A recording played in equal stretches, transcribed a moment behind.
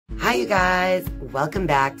Hi, you guys. Welcome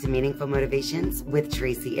back to Meaningful Motivations with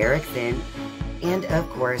Tracey Erickson. And of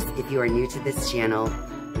course, if you are new to this channel,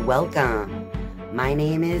 welcome. My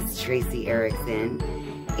name is Tracey Erickson.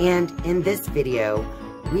 And in this video,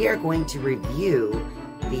 we are going to review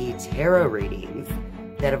the tarot readings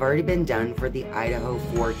that have already been done for the Idaho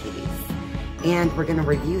Four case. And we're going to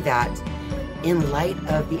review that in light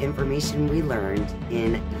of the information we learned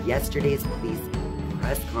in yesterday's police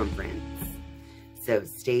press conference. So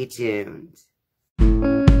stay tuned.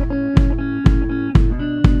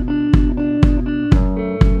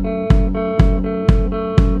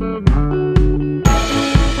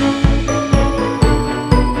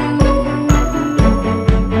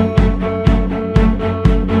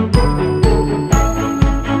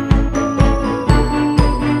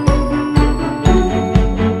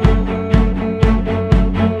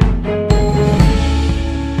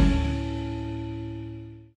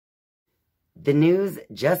 The news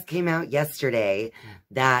just came out yesterday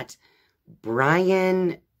that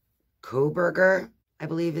Bryan Kohberger, I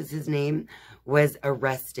believe is his name, was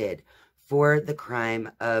arrested for the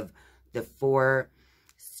crime of the 4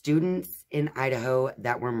 students in Idaho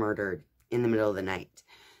that were murdered in the middle of the night.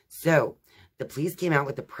 So the police came out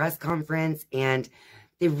with a press conference and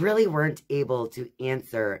they really weren't able to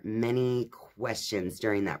answer many questions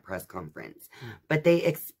during that press conference, but they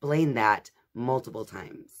explained that multiple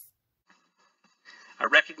times. I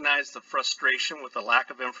recognize the frustration with the lack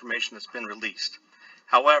of information that's been released.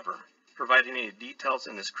 However, providing any details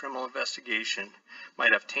in this criminal investigation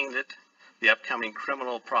might have tainted the upcoming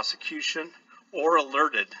criminal prosecution or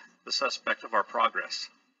alerted the suspect of our progress.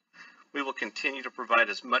 We will continue to provide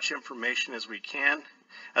as much information as we can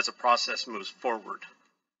as the process moves forward.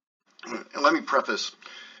 And let me preface,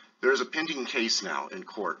 there's a pending case now in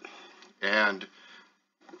court, and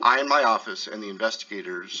I and my office and the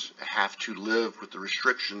investigators have to live with the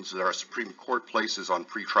restrictions that our Supreme Court places on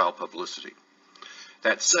pretrial publicity.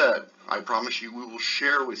 That said, I promise you we will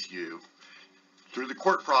share with you, through the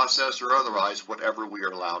court process or otherwise, whatever we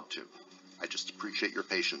are allowed to. I just appreciate your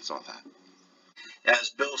patience on that. As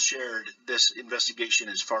Bill shared, this investigation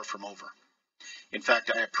is far from over. In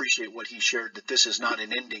fact, I appreciate what he shared, that this is not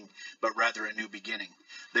an ending, but rather a new beginning.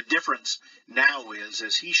 The difference now is,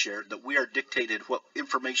 as he shared, that we are dictated what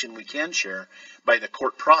information we can share by the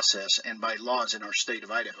court process and by laws in our state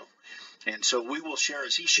of Idaho. And so we will share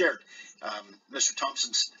as he shared. Mr.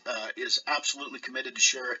 Thompson is absolutely committed to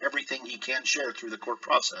share everything he can share through the court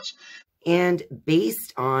process. And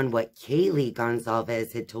based on what Kaylee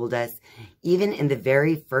Goncalves had told us, even in the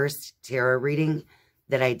very first tarot reading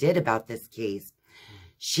that I did about this case,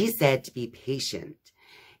 she said to be patient.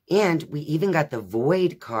 And we even got the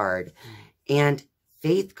void card and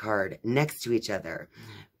faith card next to each other,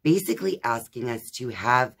 basically asking us to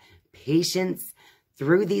have patience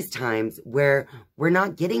through these times where we're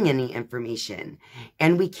not getting any information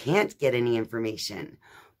and we can't get any information,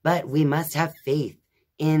 but we must have faith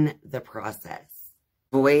in the process.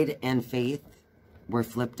 Void and faith were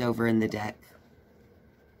flipped over in the deck.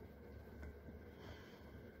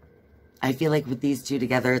 I feel like with these two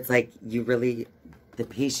together, it's like the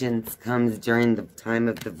patience comes during the time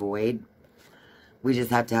of the void. We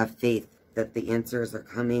just have to have faith that the answers are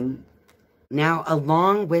coming. Now,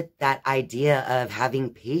 along with that idea of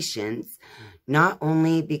having patience, not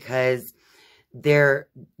only because there's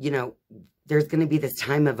going to be this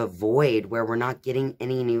time of a void where we're not getting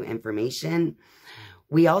any new information,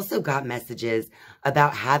 we also got messages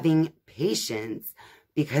about having patience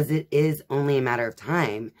because it is only a matter of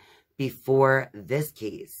time before this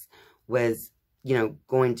case was,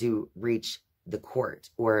 going to reach the court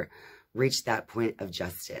or reach that point of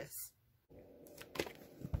justice.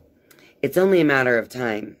 It's only a matter of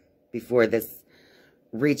time before this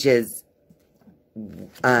reaches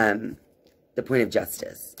the point of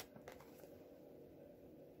justice.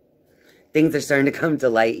 Things are starting to come to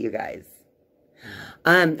light, you guys.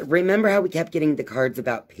 Remember how we kept getting the cards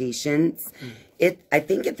about patience? I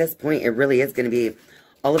think at this point, it really is going to be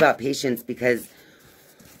all about patience, because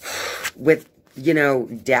with,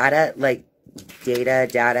 data,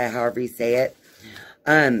 however you say it,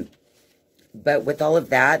 but with all of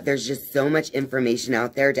that, there's just so much information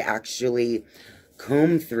out there to actually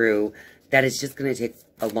comb through that it's just going to take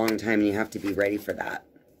a long time, and you have to be ready for that.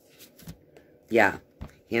 Yeah,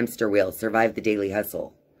 hamster wheel, survive the daily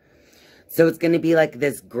hustle. So it's going to be like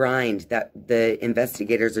this grind that the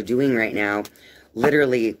investigators are doing right now,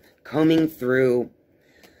 literally combing through.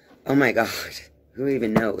 Oh my God, who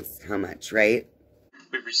even knows how much, right?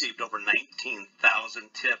 We've received over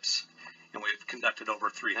 19,000 tips, and we've conducted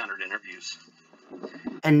over 300 interviews.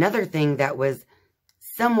 Another thing that was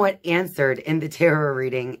somewhat answered in the tarot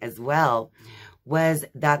reading as well was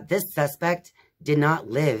that this suspect did not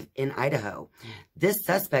live in Idaho. This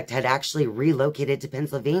suspect had actually relocated to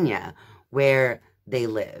Pennsylvania where they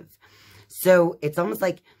live. So it's almost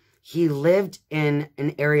like he lived in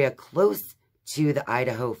an area close to the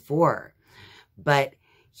Idaho Four, but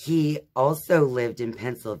he also lived in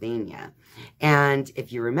Pennsylvania. And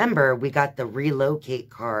if you remember, we got the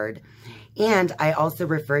relocate card, and I also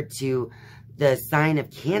referred to the sign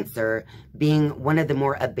of Cancer being one of the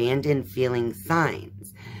more abandoned feeling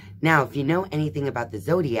signs. Now, if you know anything about the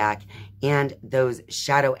zodiac and those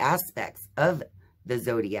shadow aspects of the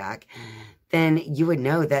zodiac, then you would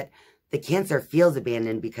know that the Cancer feels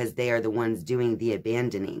abandoned because they are the ones doing the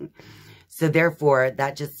abandoning. So therefore,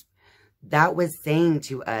 that was saying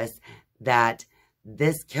to us that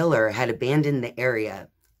this killer had abandoned the area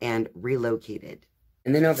and relocated.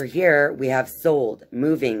 And then over here, we have sold,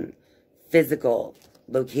 moving, physical,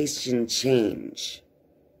 location change.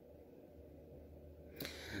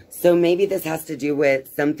 So maybe this has to do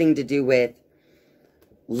with something to do with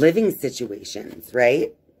living situations,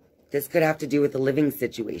 right? This could have to do with a living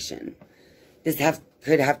situation. This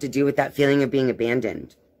could have to do with that feeling of being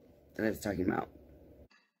abandoned that I was talking about.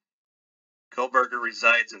 Kohberger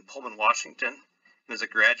resides in Pullman, Washington, and is a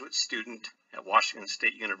graduate student at Washington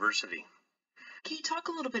State University. Can you talk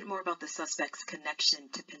a little bit more about the suspect's connection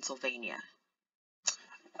to Pennsylvania?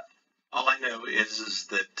 All I know is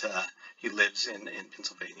that he lives in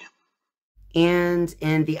Pennsylvania. And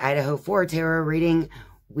in the Idaho Four tarot reading,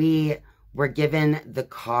 we were given the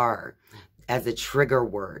car as a trigger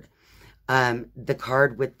word. The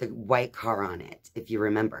card with the white car on it, if you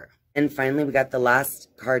remember. And finally, we got the last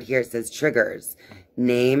card here. It says triggers,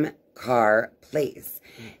 name, car, place.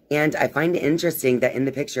 And I find it interesting that in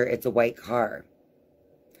the picture, it's a white car.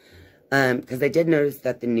 Because I did notice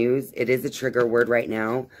that the news, it is a trigger word right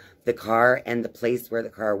now. The car and the place where the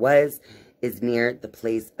car was is near the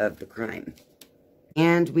place of the crime.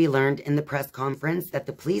 And we learned in the press conference that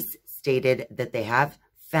the police stated that they have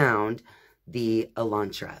found the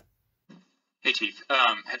Elantra. Hey, Chief.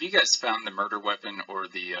 Have you guys found the murder weapon or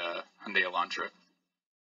the Hyundai Elantra?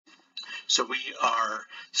 So we are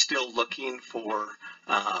still looking for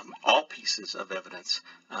all pieces of evidence,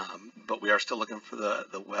 but we are still looking for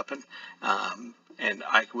the weapon. And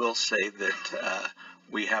I will say that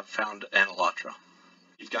we have found an Elantra.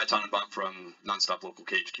 You've got Tannenbaum from Nonstop Local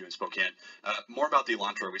KHQ in Spokane. More about the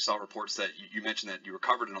Elantra. We saw reports that you mentioned that you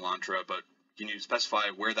recovered an Elantra, but can you specify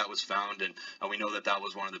where that was found? And we know that that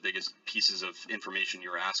was one of the biggest pieces of information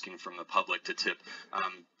you were asking from the public to tip.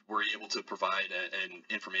 Were you able to provide an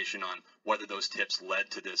information on whether those tips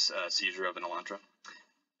led to this seizure of an Elantra?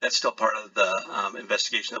 That's still part of the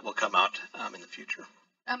investigation that will come out in the future.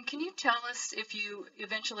 Can you tell us if you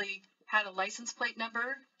eventually had a license plate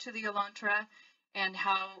number to the Elantra and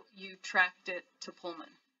how you tracked it to Pullman?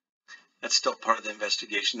 That's still part of the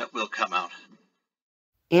investigation that will come out.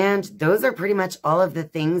 And those are pretty much all of the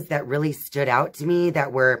things that really stood out to me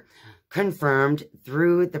that were confirmed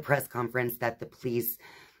through the press conference that the police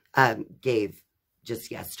gave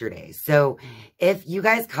just yesterday. So if you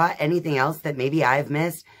guys caught anything else that maybe I've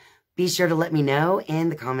missed, be sure to let me know in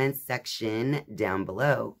the comments section down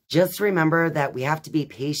below. Just remember that we have to be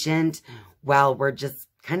patient while we're just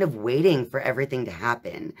kind of waiting for everything to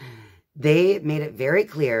happen. They made it very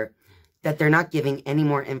clear that they're not giving any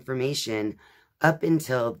more information up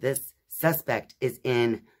until this suspect is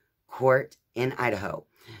in court in Idaho.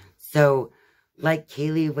 So, like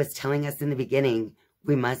Kaylee was telling us in the beginning,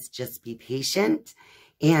 we must just be patient,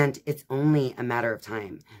 and it's only a matter of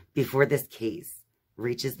time before this case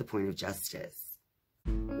reaches the point of justice.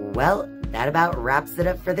 Well, that about wraps it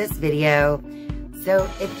up for this video. So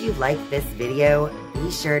if you like this video, be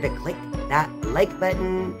sure to click that like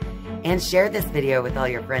button and share this video with all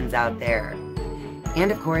your friends out there.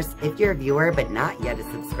 And of course, if you're a viewer but not yet a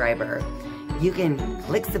subscriber, you can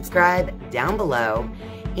click subscribe down below.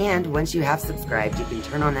 And once you have subscribed, you can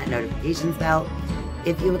turn on that notifications bell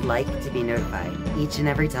if you would like to be notified each and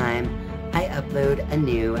every time I upload a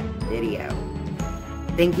new video.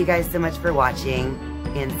 Thank you guys so much for watching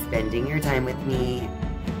and spending your time with me.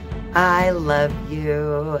 I love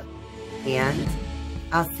you, and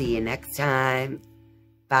I'll see you next time.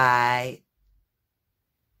 Bye.